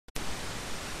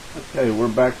Okay, we're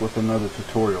back with another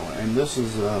tutorial, and this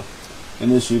is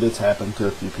an issue that's happened to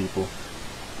a few people,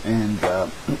 and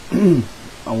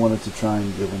I wanted to try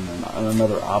and give them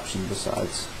another option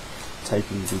besides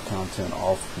taking the content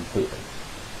off completely.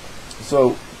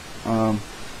 So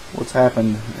what's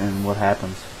happened and what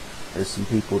happens is some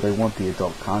people, they want the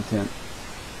adult content,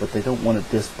 but they don't want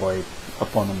it displayed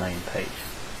up on the main page.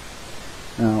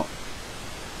 Now,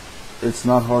 it's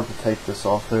not hard to take this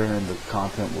off there and the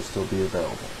content will still be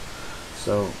available.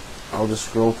 So I'll just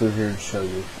scroll through here and show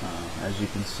you. As you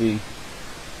can see,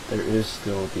 there is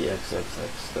still the XXX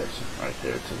section right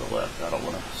there to the left. I don't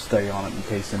want to stay on it in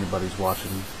case anybody's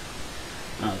watching,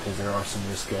 because there are some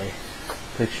risque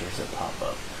pictures that pop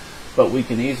up. But we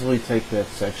can easily take that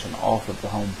section off of the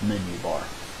home menu bar.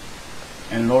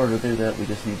 And in order to do that, we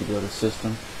just need to go to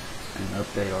System and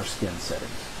update our skin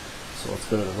settings. So let's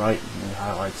go to the right and we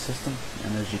highlight System,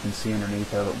 and as you can see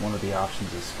underneath of it, one of the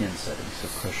options is Skin Settings. So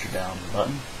press your down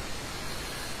button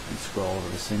and scroll to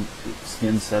the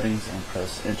Skin Settings and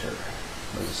press Enter.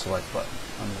 There's a select button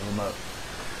on the remote.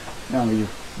 Now you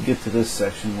get to this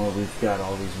section where we've got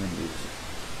all these menus,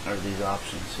 or these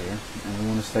options here, and we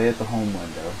want to stay at the home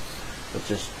window, but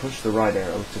just push the right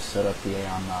arrow to set up the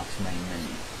Aeon Nox main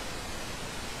menu.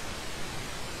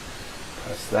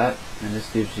 Press that, and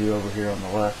this gives you over here on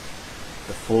the left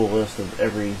the full list of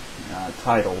every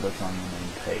title that's on the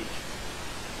main page.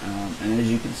 And as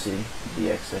you can see, the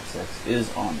XXX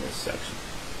is on this section.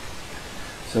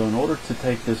 So in order to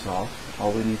take this off,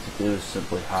 all we need to do is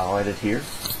simply highlight it here,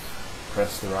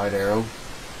 press the right arrow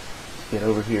to get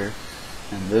over here,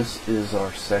 and this is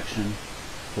our section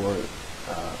for,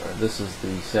 or this is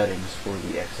the settings for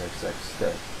the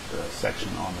XXX section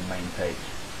on the main page.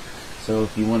 So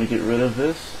if you want to get rid of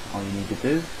this, all you need to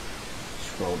do,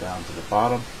 scroll down to the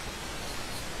bottom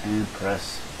and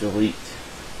press delete.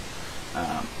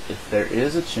 If there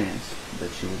is a chance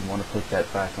that you would want to put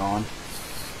that back on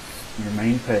your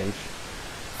main page,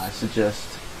 I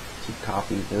suggest to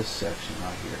copy this section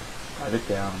right here, write it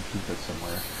down and keep it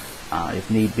somewhere. If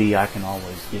need be, I can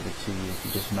always give it to you if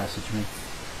you just message me.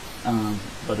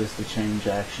 But it's the change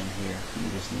action here. You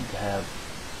just need to have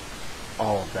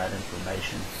all of that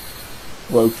information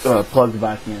plugged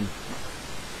back in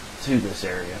to this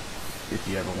area if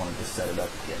you ever wanted to set it up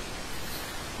again.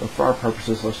 But for our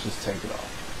purposes, let's just take it off.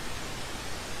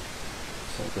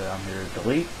 So go down here to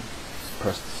delete,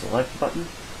 press the select button,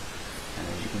 and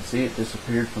as you can see, it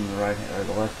disappeared from the right hand or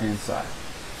the left hand side.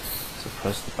 So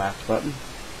press the back button,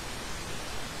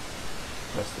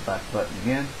 press the back button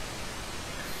again,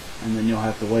 and then you'll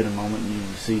have to wait a moment and you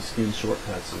see Skin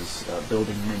Shortcuts is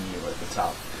building menu at the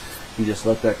top. You just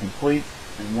let that complete,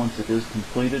 and once it is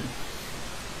completed,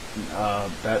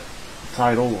 that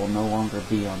title will no longer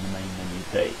be on the main menu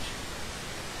page.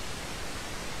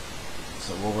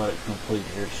 So we'll let it complete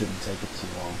here. It shouldn't take it too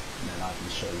long, and then I can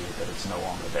show you that it's no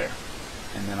longer there.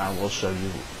 And then I will show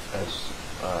you as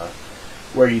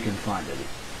where you can find it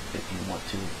if you want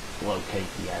to locate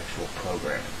the actual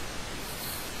programming,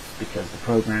 because the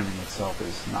programming itself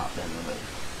has not been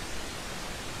removed.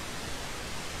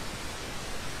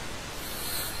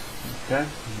 Okay,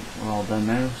 we're all done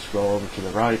now. Scroll over to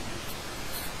the right,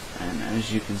 and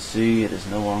as you can see, it is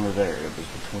no longer there. It was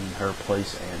between Her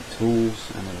Place and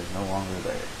Tools, and it is no longer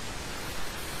there.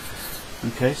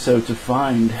 Okay, so to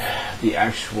find the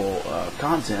actual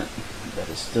content that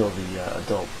is still the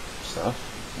adult stuff,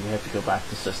 we have to go back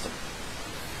to System.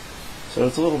 So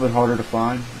it's a little bit harder to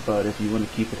find, but if you want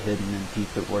to keep it hidden and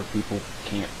keep it where people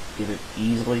can't get it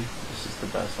easily, this is the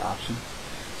best option.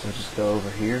 So just go over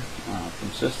here from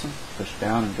System, push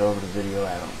down and go over to Video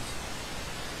Add-ons.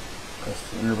 Press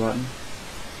the Enter button.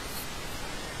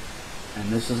 And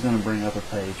this is going to bring up a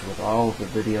page with all of the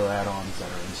video add-ons that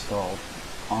are installed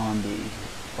on the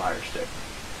Fire Stick.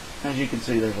 As you can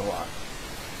see, there's a lot.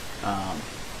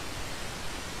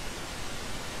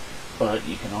 But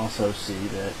you can also see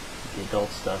that the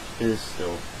adult stuff is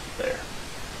still there.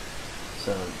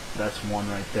 So that's one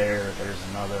right there. There's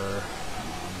another.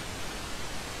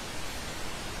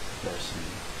 There's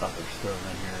some others thrown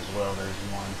in here as well. There's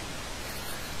one.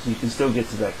 So you can still get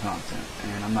to that content.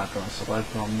 And I'm not going to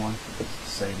select on one, but it's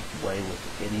the same way with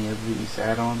any of these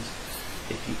add-ons.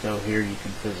 If you go here, you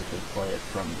can physically play it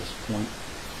from this point.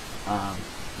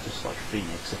 Just like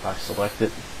Phoenix. If I select it,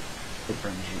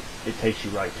 it takes you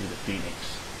right to the Phoenix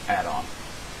add-on.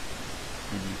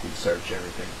 And you can search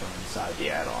everything from inside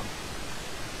the add-on.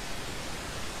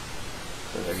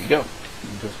 So there you go.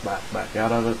 You just back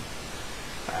out of it.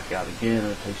 Back out again,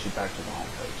 and it takes you back to the home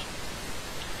page.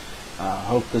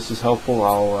 Hope this is helpful.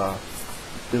 I'll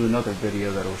do another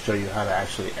video that will show you how to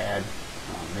actually add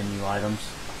menu items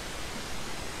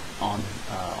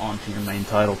onto your main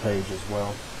title page as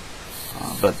well.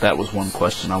 But that was one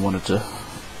question I wanted to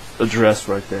address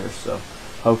right there. So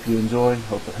hope you enjoy.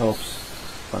 Hope it helps.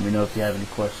 Let me know if you have any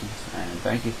questions. And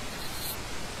thank you.